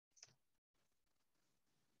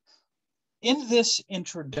In this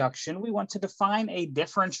introduction, we want to define a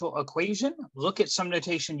differential equation, look at some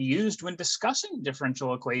notation used when discussing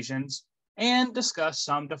differential equations, and discuss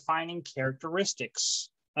some defining characteristics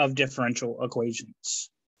of differential equations.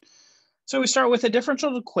 So we start with a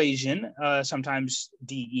differential equation, sometimes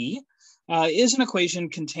DE, is an equation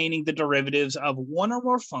containing the derivatives of one or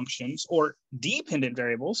more functions or dependent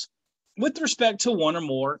variables with respect to one or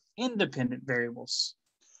more independent variables.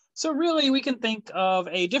 So really, we can think of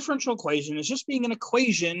a differential equation as just being an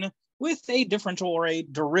equation with a differential or a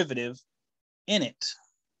derivative in it.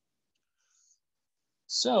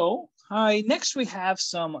 So next we have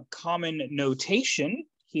some common notation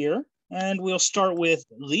here, and we'll start with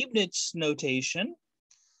Leibniz notation,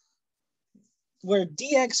 where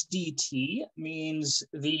dx dt means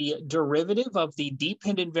the derivative of the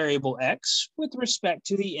dependent variable x with respect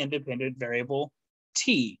to the independent variable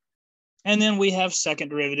t. And then we have second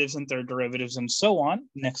derivatives and third derivatives and so on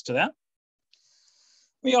next to that.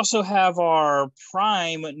 We also have our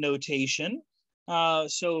prime notation.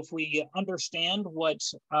 So if we understand what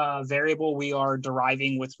variable we are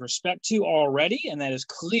deriving with respect to already, and that is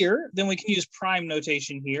clear, then we can use prime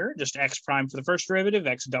notation here, just x prime for the first derivative,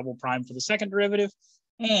 x double prime for the second derivative,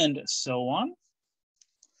 and so on.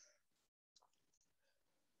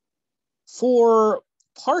 For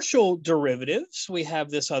partial derivatives, we have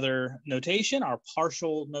this other notation, our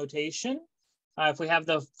partial notation. If we have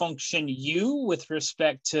the function u with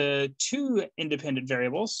respect to two independent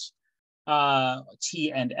variables,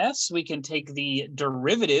 t and s, we can take the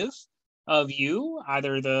derivative of u,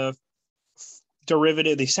 either the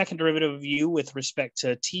second derivative of u with respect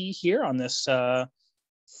to t here on this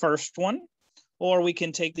first one, or we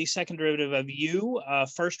can take the second derivative of u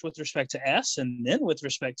first with respect to s and then with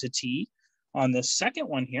respect to t on the second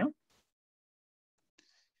one here.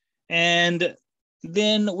 And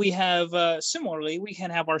then we have, similarly, we can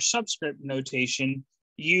have our subscript notation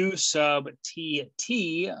u sub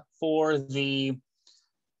t for the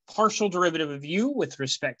partial derivative of u with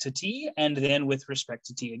respect to t and then with respect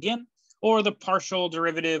to t again, or the partial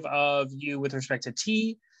derivative of u with respect to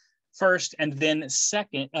t first and then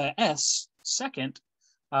second, s second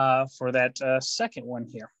for that second one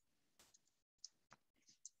here.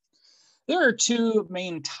 There are two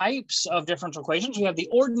main types of differential equations. We have the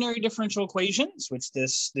ordinary differential equations, which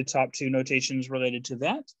the top two notations related to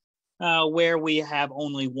that, where we have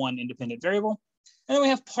only one independent variable. And then we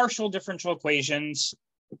have partial differential equations,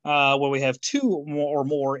 where we have two or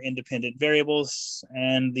more independent variables,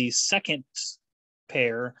 and the second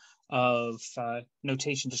pair of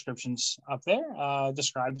notation descriptions up there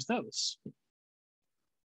describes those.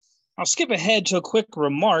 I'll skip ahead to a quick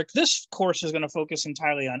remark. This course is going to focus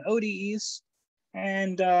entirely on ODEs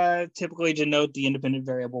and typically denote the independent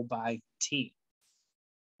variable by t.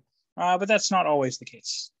 But that's not always the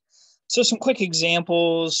case. So some quick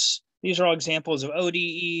examples. These are all examples of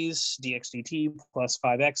ODEs, dx dt plus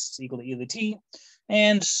 5x equal to e to the t,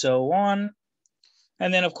 and so on.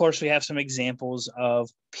 And then, of course, we have some examples of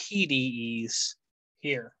PDEs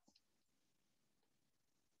here.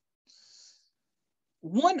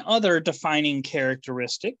 One other defining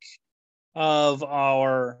characteristic of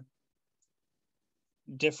our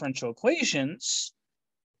differential equations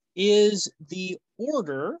is the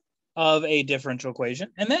order of a differential equation,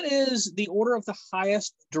 and that is the order of the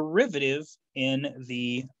highest derivative in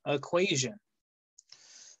the equation.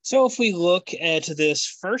 So if we look at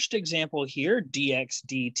this first example here, dx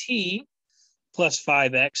dt plus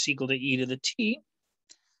 5x equal to e to the t,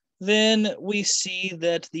 then we see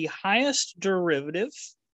that the highest derivative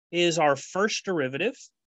is our first derivative.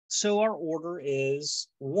 So our order is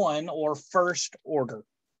 1, or first order.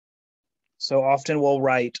 So often we'll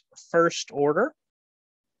write first order.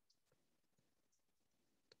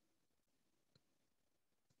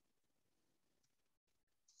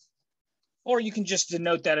 Or you can just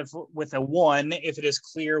denote that with a 1 if it is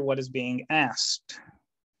clear what is being asked.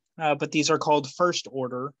 But these are called first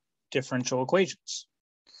order differential equations.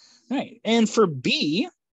 Right, and for B,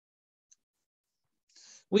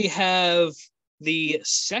 we have the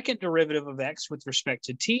second derivative of x with respect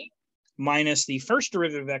to t minus the first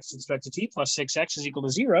derivative of x with respect to t plus 6x is equal to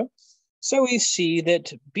 0. So we see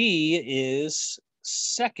that B is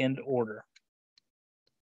second order.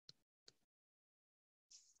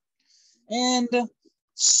 And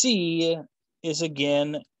C is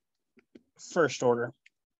again first order,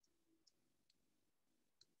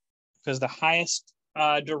 because the highest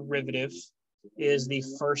derivative is the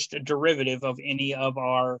first derivative of any of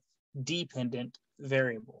our dependent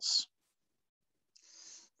variables.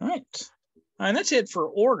 All right, and that's it for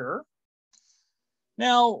order.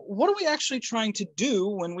 Now, what are we actually trying to do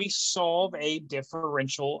when we solve a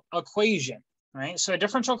differential equation, right? So a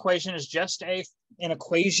differential equation is just an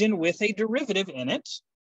equation with a derivative in it.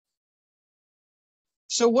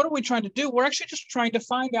 So what are we trying to do? We're actually just trying to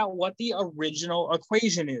find out what the original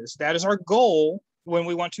equation is. That is our goal when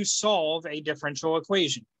we want to solve a differential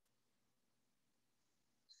equation.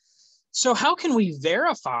 So how can we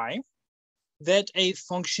verify that a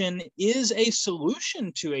function is a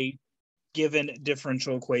solution to a given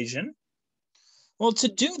differential equation? Well, to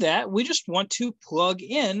do that, we just want to plug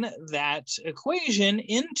in that equation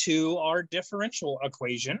into our differential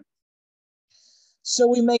equation. So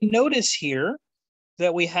we may notice here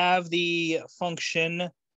that we have the function,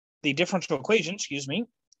 the differential equation,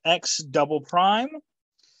 x double prime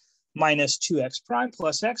minus 2x prime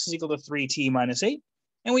plus x is equal to 3t minus 8.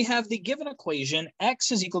 And we have the given equation,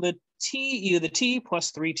 x is equal to t e to the t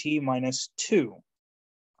plus 3t minus 2.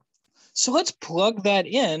 So let's plug that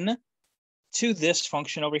in to this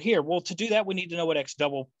function over here. Well, to do that, we need to know what x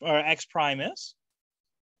prime is.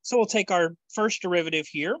 So we'll take our first derivative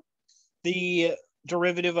here. The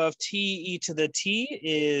derivative of t e to the t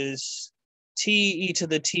is t e to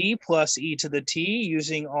the t plus e to the t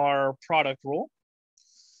using our product rule.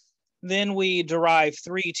 Then we derive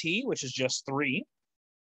 3t, which is just 3.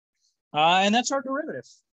 And that's our derivative.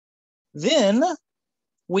 Then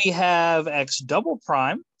we have x double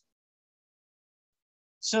prime.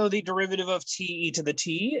 So the derivative of t e to the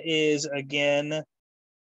t is, again,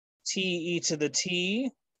 t e to the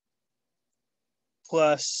t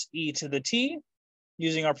plus e to the t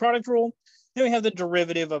using our product rule. Then we have the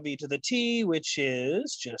derivative of e to the t, which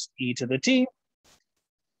is just e to the t.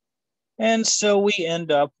 And so we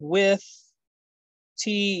end up with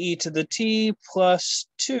t e to the t plus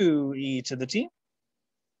 2e to the t.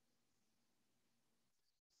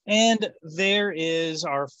 And there is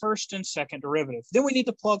our first and second derivative. Then we need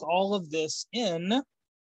to plug all of this in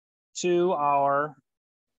to our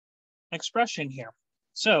expression here.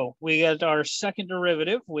 So we get our second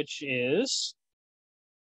derivative, which is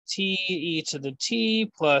t e to the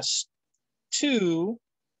t plus 2e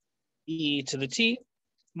to the t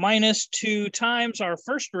minus 2 times our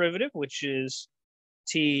first derivative, which is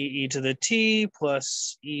t e to the t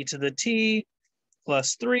plus e to the t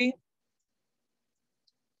plus 3,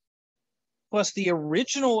 plus the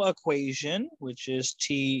original equation, which is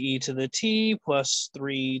t e to the t plus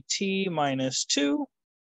 3t minus 2.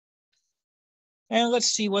 And let's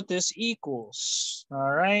see what this equals.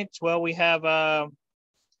 All right, well, we have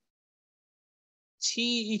t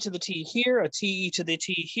e to the t here, a t e to the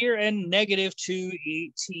t here, and negative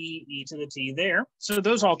 2e t e to the t there. So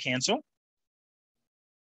those all cancel.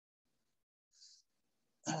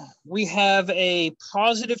 We have a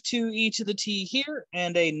positive 2e to the t here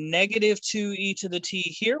and a negative 2e to the t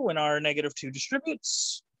here when our negative 2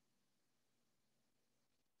 distributes.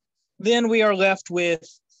 Then we are left with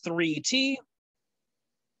 3t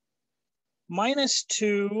minus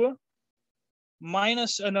 2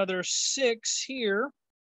 minus another 6 here.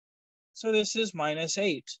 So this is minus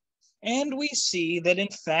 8. And we see that, in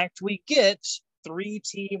fact, we get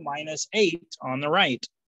 3t minus 8 on the right.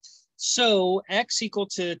 So x equal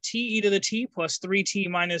to t e to the t plus 3t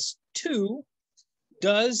minus 2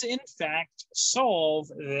 does, in fact, solve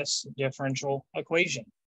this differential equation.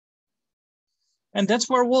 And that's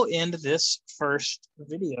where we'll end this first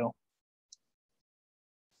video.